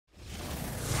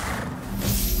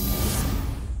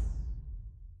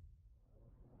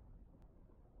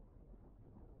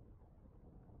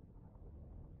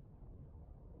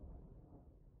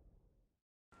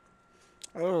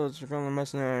Oh, it's from the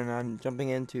messenger, and I'm jumping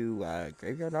into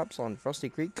graveyard ops on Frosty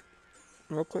Creek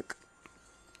real quick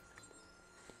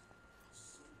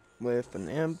with an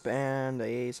imp and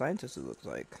a scientist, it looks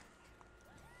like.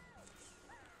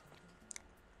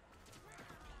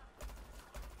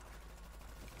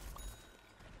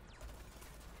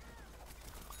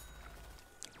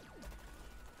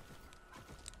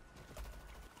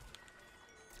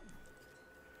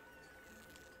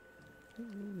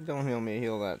 Don't heal me,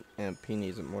 heal that imp. He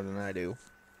needs it more than I do.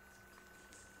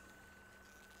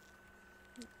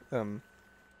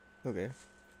 Okay.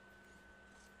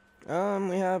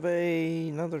 We have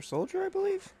another soldier, I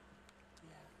believe?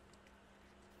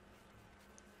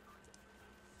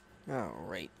 Oh,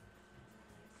 right.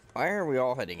 Why are we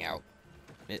all heading out?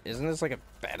 Isn't this like a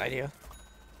bad idea?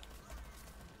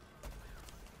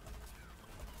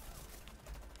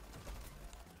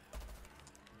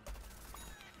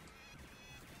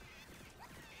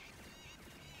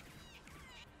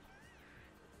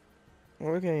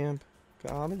 Okay, imp.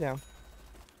 Calm it down.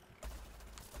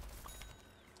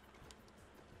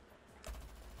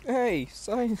 Hey,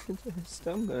 scientist,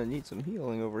 I'm gonna need some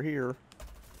healing over here.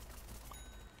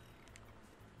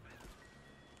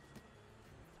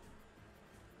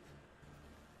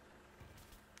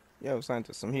 Yo,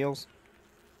 scientist, some heals.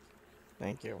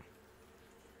 Thank you.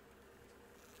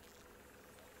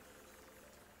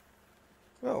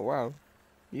 Oh, wow.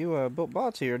 You, built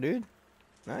bots here, dude.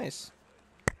 Nice.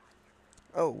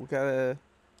 Oh, we gotta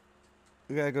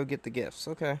go get the gifts.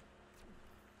 Okay.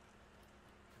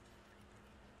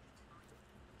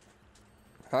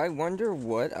 I wonder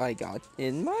what I got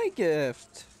in my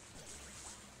gift.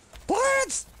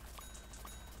 Plants!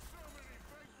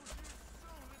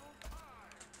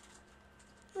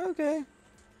 Okay.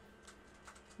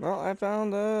 Well, I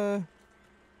found,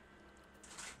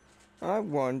 I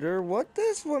wonder what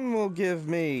this one will give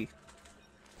me.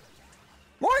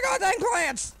 More goddamn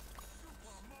plants!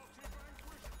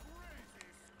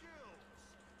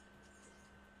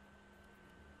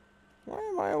 Why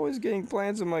am I always getting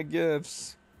plants in my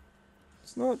gifts?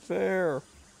 It's not fair.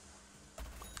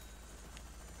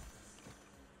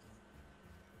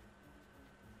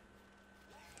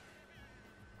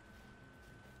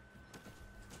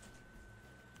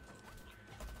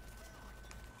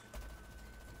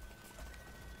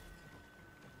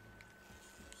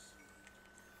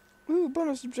 Ooh,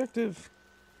 bonus objective.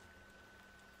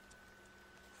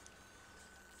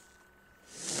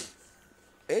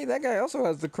 Hey, that guy also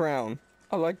has the crown.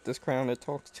 I like this crown, it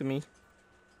talks to me.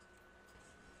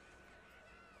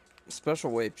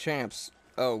 Special wave champs.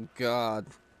 Oh god.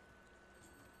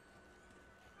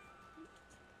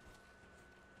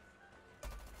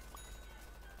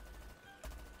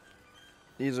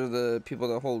 These are the people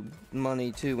that hold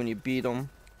money too when you beat them,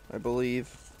 I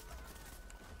believe.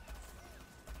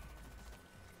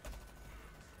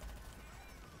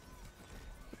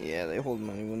 Yeah, they hold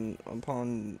money when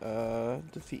upon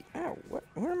defeat. Ow, what?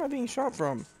 Where am I being shot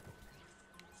from?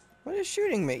 What is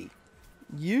shooting me?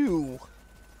 You!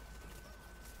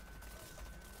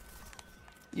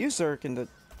 You, sir, can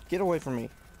get away from me.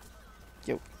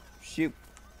 Yo, shoot.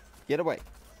 Get away.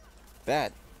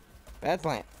 Bad. Bad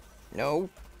plant. No.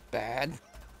 Bad.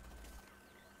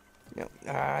 No.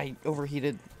 I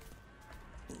overheated.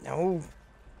 No.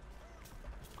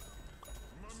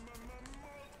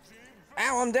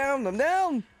 Ow, I'm down. I'm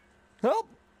down. Help.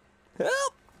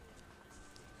 Help.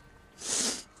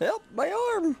 Help, my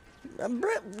arm. I'm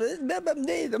dead. I'm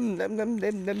dead. I'm dead. I'm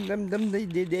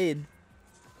dead.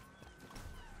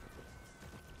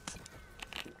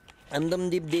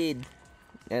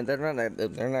 And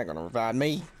they're not gonna revive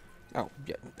me. Oh,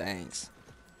 yeah, thanks.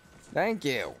 Thank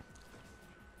you.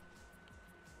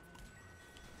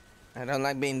 I don't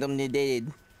like being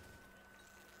dead.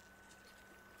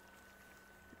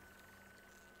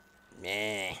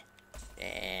 Meh.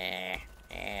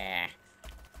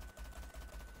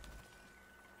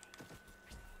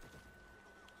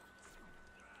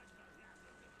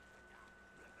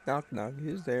 Knock knock,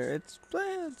 who's there? It's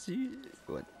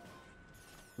what?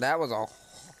 That was all.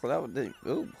 That was the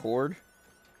horde.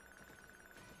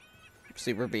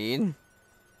 Super bean.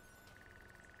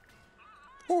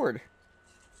 Horde.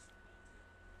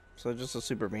 So just a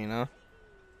super bean, huh?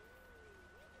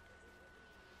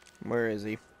 Where is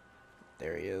he?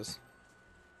 There he is.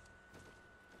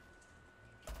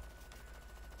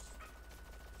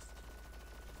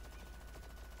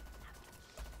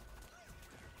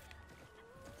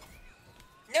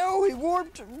 No, he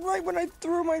warped right when I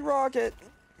threw my rocket.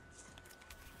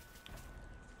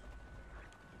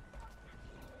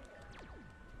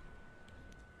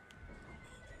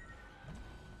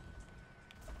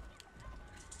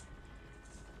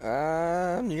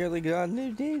 I'm nearly gone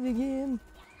to dead again.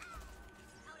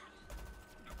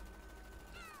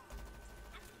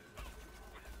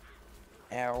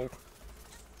 Ow.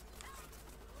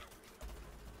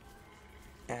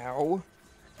 Ow.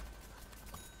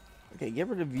 Okay, get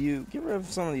rid of you. Get rid of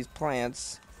some of these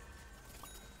plants.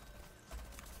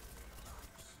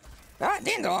 Ah,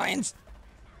 dandelions!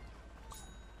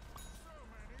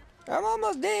 I'm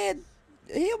almost dead.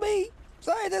 Heal me.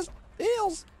 Scientist.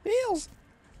 Heals. Heals.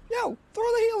 No, throw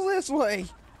the heals this way.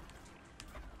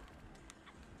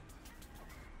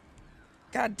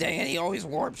 God dang it, he always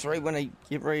warps right when I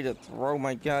get ready to throw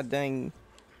my god dang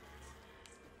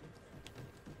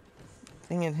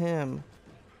thing at him.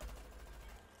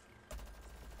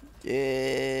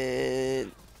 Get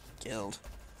killed.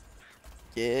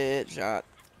 Get shot.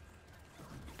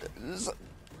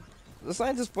 The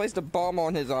scientist placed a bomb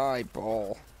on his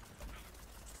eyeball.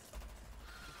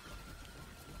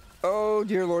 Oh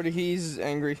dear lord, he's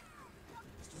angry.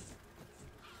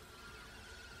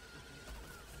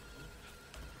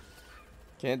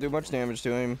 Can't do much damage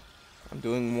to him. I'm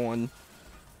doing one.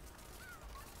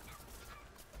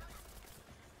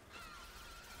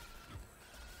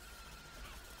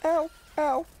 Ow,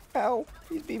 ow, ow.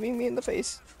 He's beaming me in the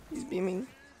face. He's beaming.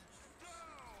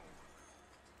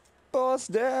 Boss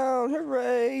down,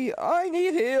 hooray! I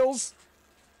need heals!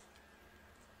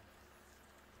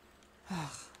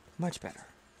 Much better.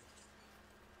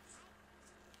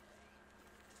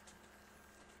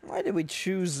 Why did we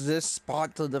choose this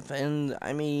spot to defend?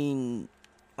 I mean,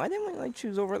 why didn't we like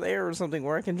choose over there or something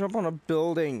where I can jump on a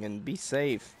building and be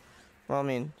safe? Well, I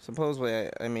mean, supposedly,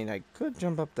 I mean, I could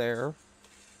jump up there.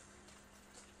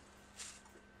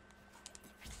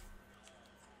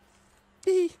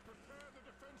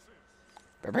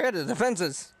 Prepare the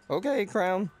defenses! Okay,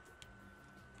 Crown.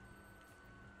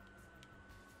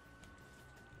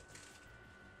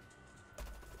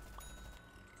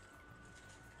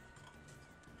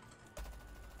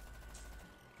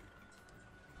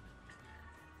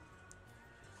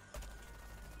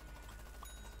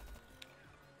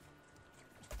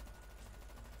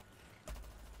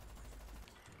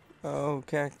 Oh,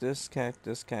 cactus,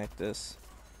 cactus, cactus.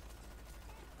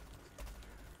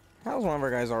 How's one of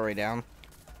our guys already down?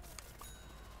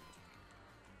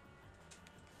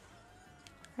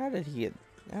 How did he get...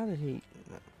 How did he...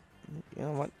 You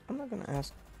know what? I'm not gonna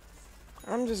ask.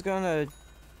 I'm just gonna...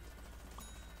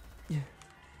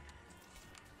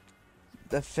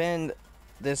 defend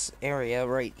this area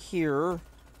right here.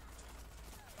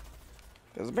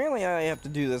 Because apparently I have to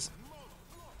do this.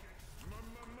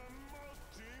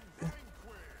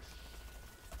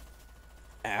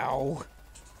 Ow.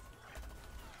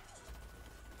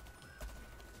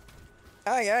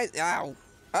 Hey, ow.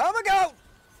 I'm a goat!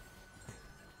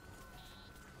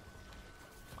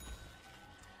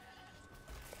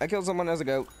 I killed someone as a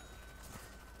goat.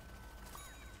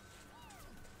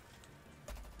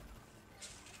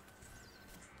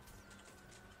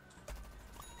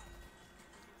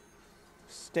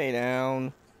 Stay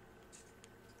down.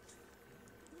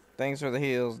 Thanks for the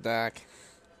heals, Doc.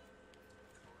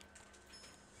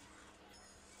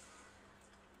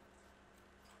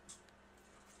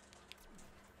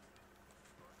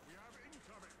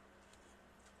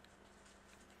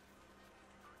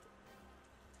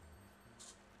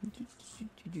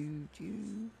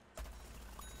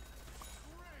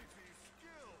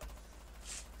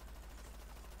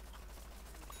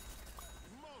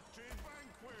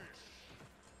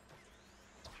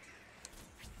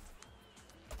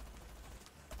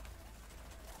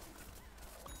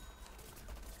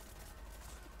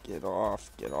 Get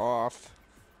off, get off.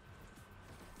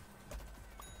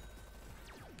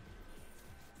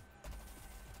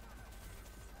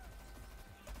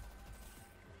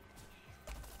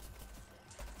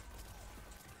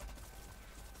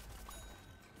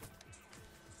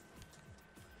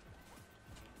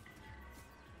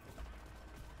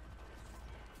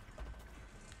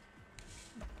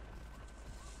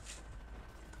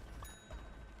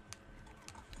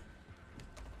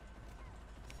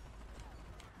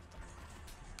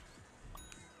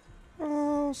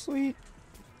 Oh, sweet.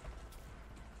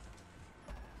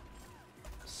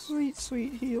 Sweet,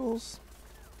 sweet heals.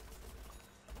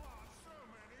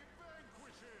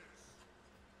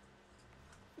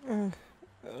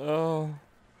 Oh.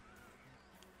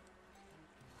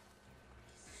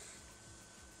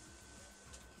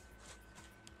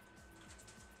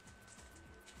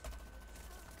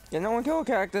 Yeah, no one kill a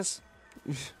cactus.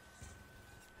 I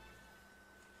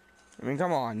mean,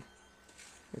 come on.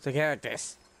 It's a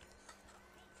cactus.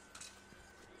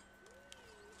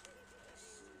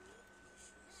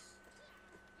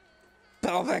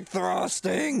 Pelvic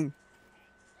thrusting!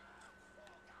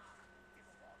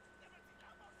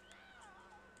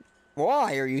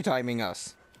 Why are you timing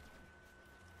us?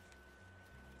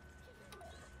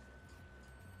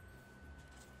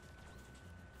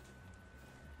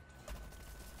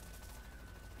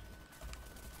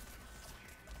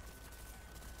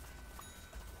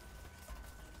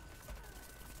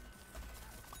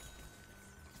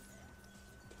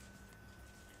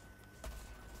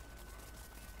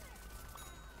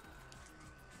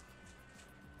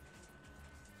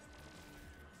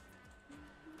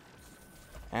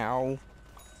 Ow.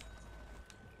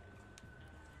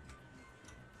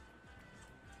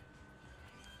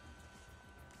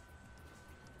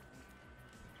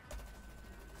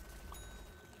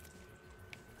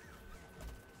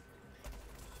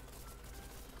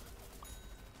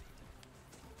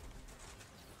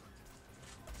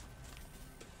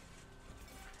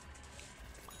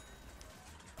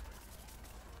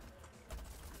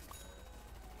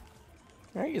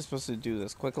 How are you supposed to do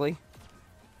this quickly?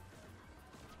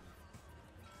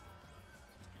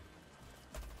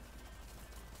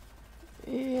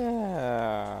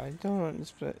 Yeah, I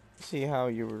don't see how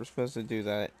you were supposed to do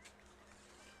that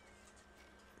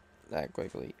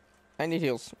quickly. I need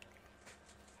heals.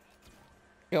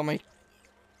 Heal me.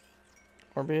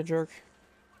 Or be a jerk.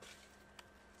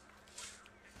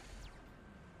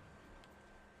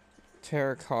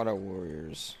 Terracotta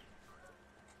warriors.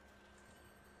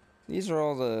 These are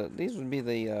all the... These would be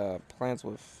the plants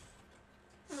with...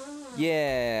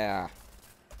 Yeah!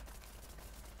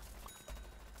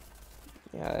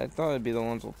 Yeah, I thought it'd be the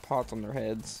ones with pots on their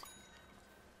heads.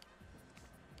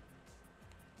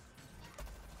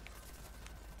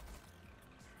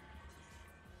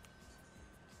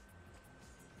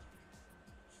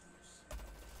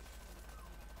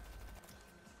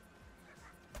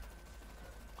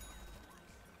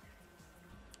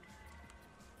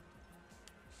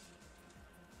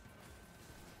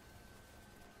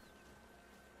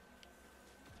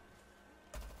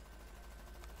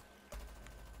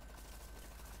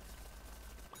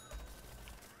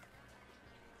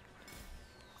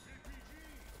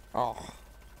 Oh,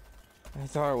 I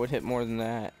thought it would hit more than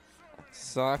that.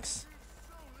 Sucks.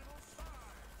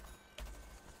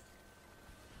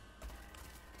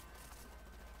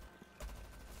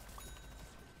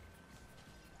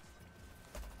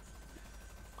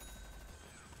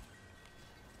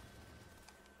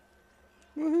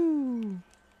 Woohoo!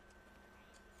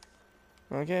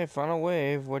 Okay, final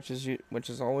wave, which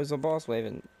is always a boss wave,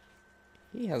 and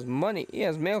he has money. He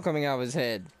has mail coming out of his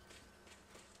head.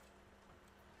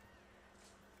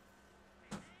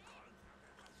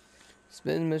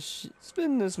 Spin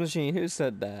this machine. Who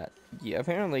said that? Yeah,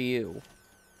 apparently you,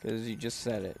 because you just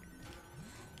said it.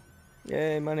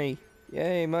 Yay, money!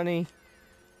 Yay, money!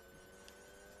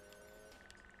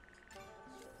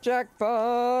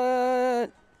 Jackpot!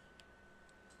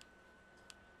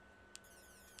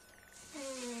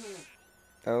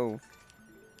 Oh.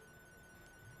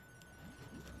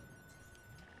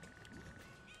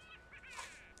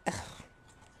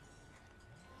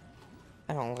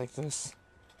 I don't like this.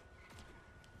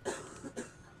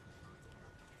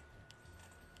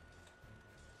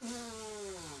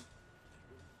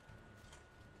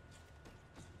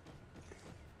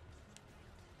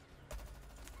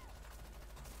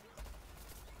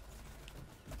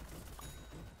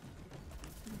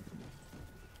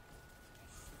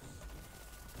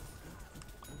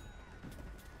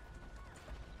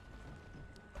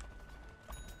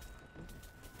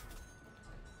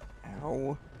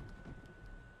 Ow.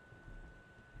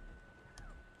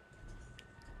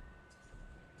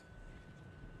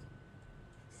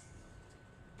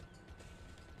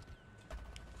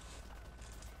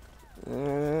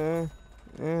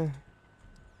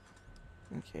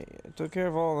 Okay, I took care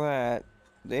of all that.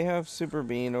 They have Super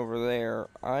Bean over there.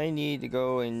 I need to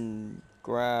go and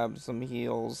grab some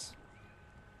heals.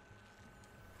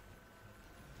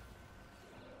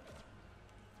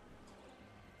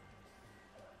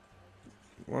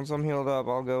 Once I'm healed up,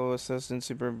 I'll go assist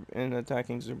in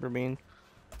attacking Super Bean.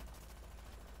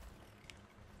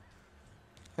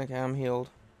 Okay, I'm healed.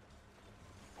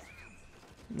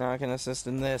 Now I can assist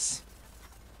in this.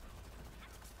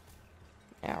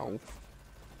 Ow.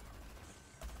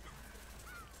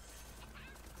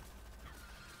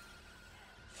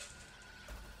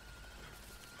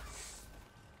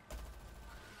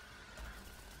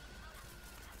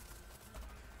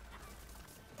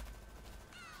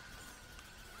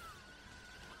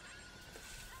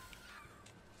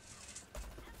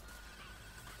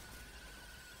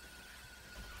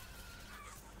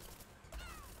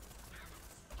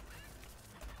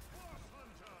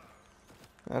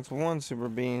 That's one super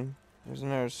bean. There's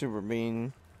another super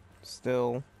bean.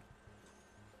 Still.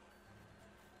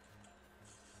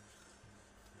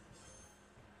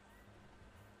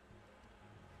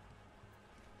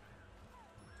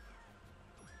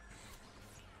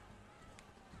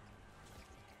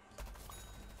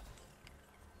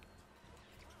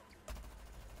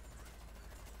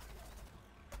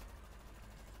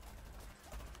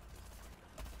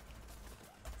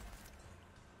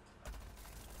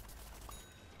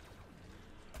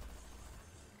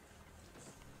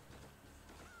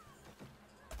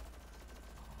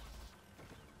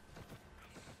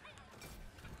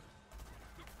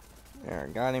 There,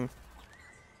 got him.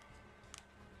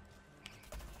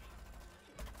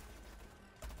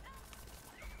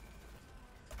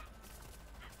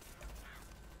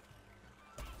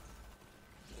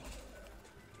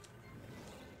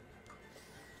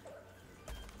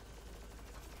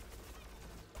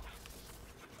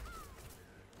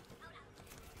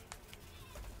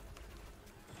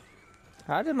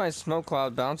 How did my smoke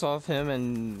cloud bounce off him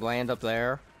and land up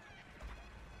there?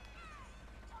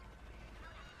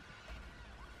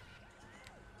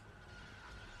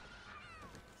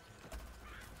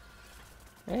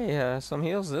 Hey, some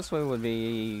heals this way would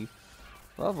be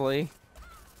lovely.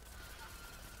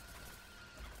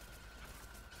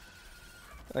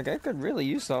 Like, I could really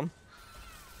use some.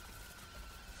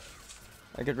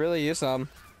 I could really use some.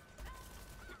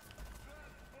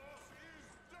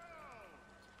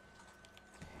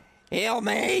 Heal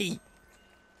me!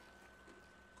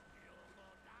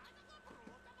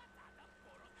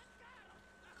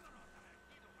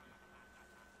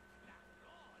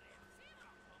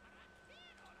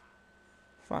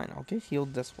 Fine, I'll get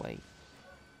healed this way.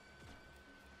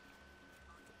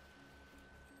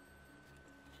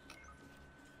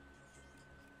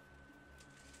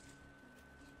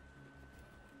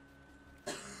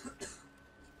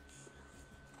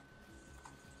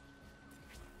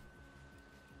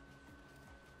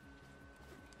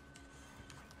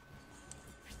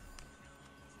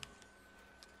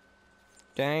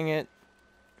 Dang it.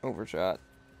 Overshot.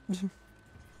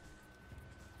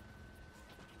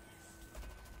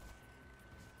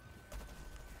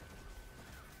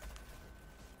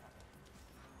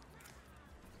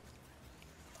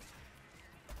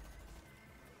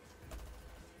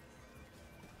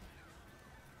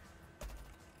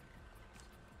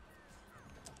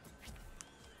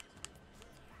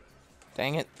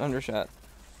 Dang it, undershot.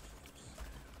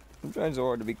 I'm trying so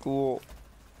hard to be cool.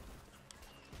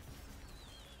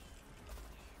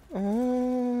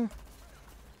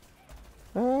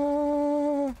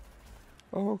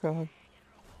 Oh god.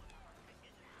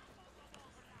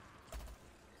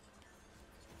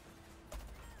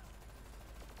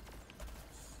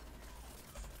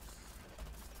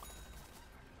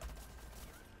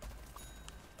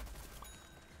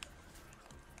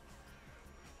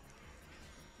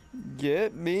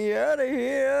 Get me out of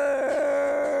here!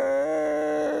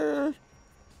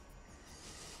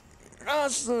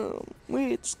 Awesome!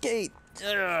 We escaped!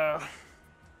 Ugh.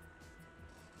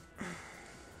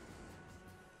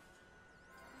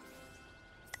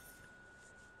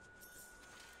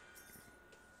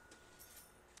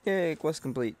 Yay, quest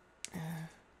complete.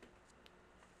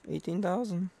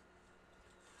 18,000.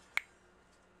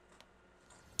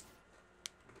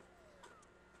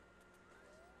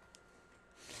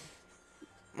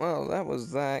 Well, that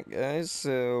was that, guys,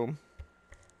 so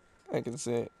I can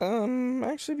say,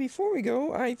 actually, before we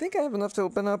go, I think I have enough to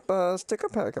open up a sticker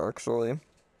pack, actually.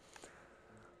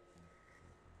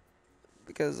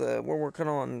 Because, we're working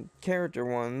on character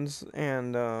ones,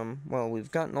 and, well, we've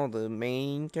gotten all the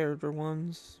main character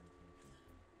ones.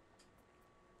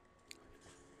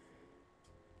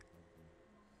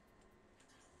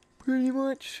 Pretty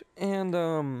much,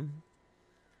 and,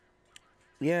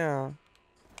 yeah,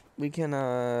 we can,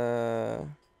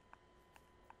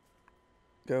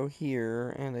 go here,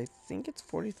 and I think it's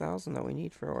 40,000 that we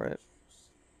need for it.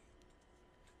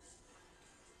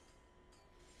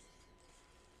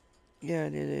 Yeah,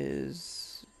 it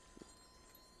is.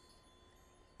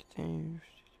 Continue.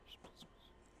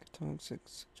 Catalog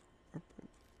 6.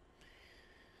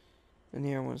 And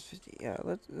the other one's 50. Yeah,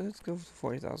 let's go for the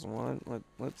 40,000 one.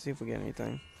 Let's see if we get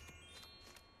anything.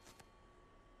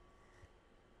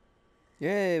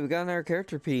 Yay, we got another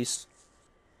character piece.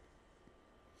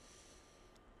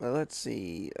 Well, let's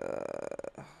see.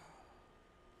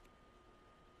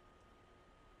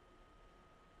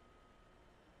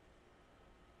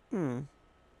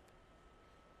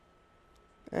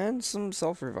 And some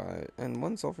self-revive. And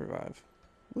one self-revive.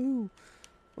 Woo.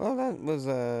 Well, that was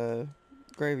a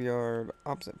graveyard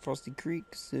opposite Frosty Creek,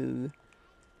 so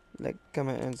Like,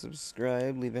 comment, and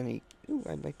subscribe. Leave any... Ooh,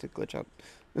 I'd like to glitch out.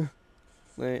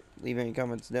 Leave any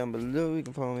comments down below. You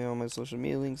can follow me on my social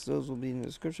media links. Those will be in the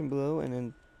description below.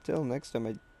 And until next time,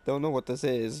 I don't know what this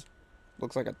is.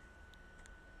 Looks like a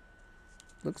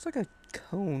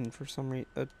cone for some reason.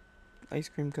 A ice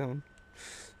cream cone.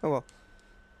 Oh well.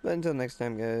 But until next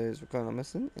time, guys, we're calling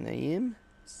Nomesen, and I am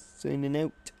signing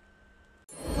out.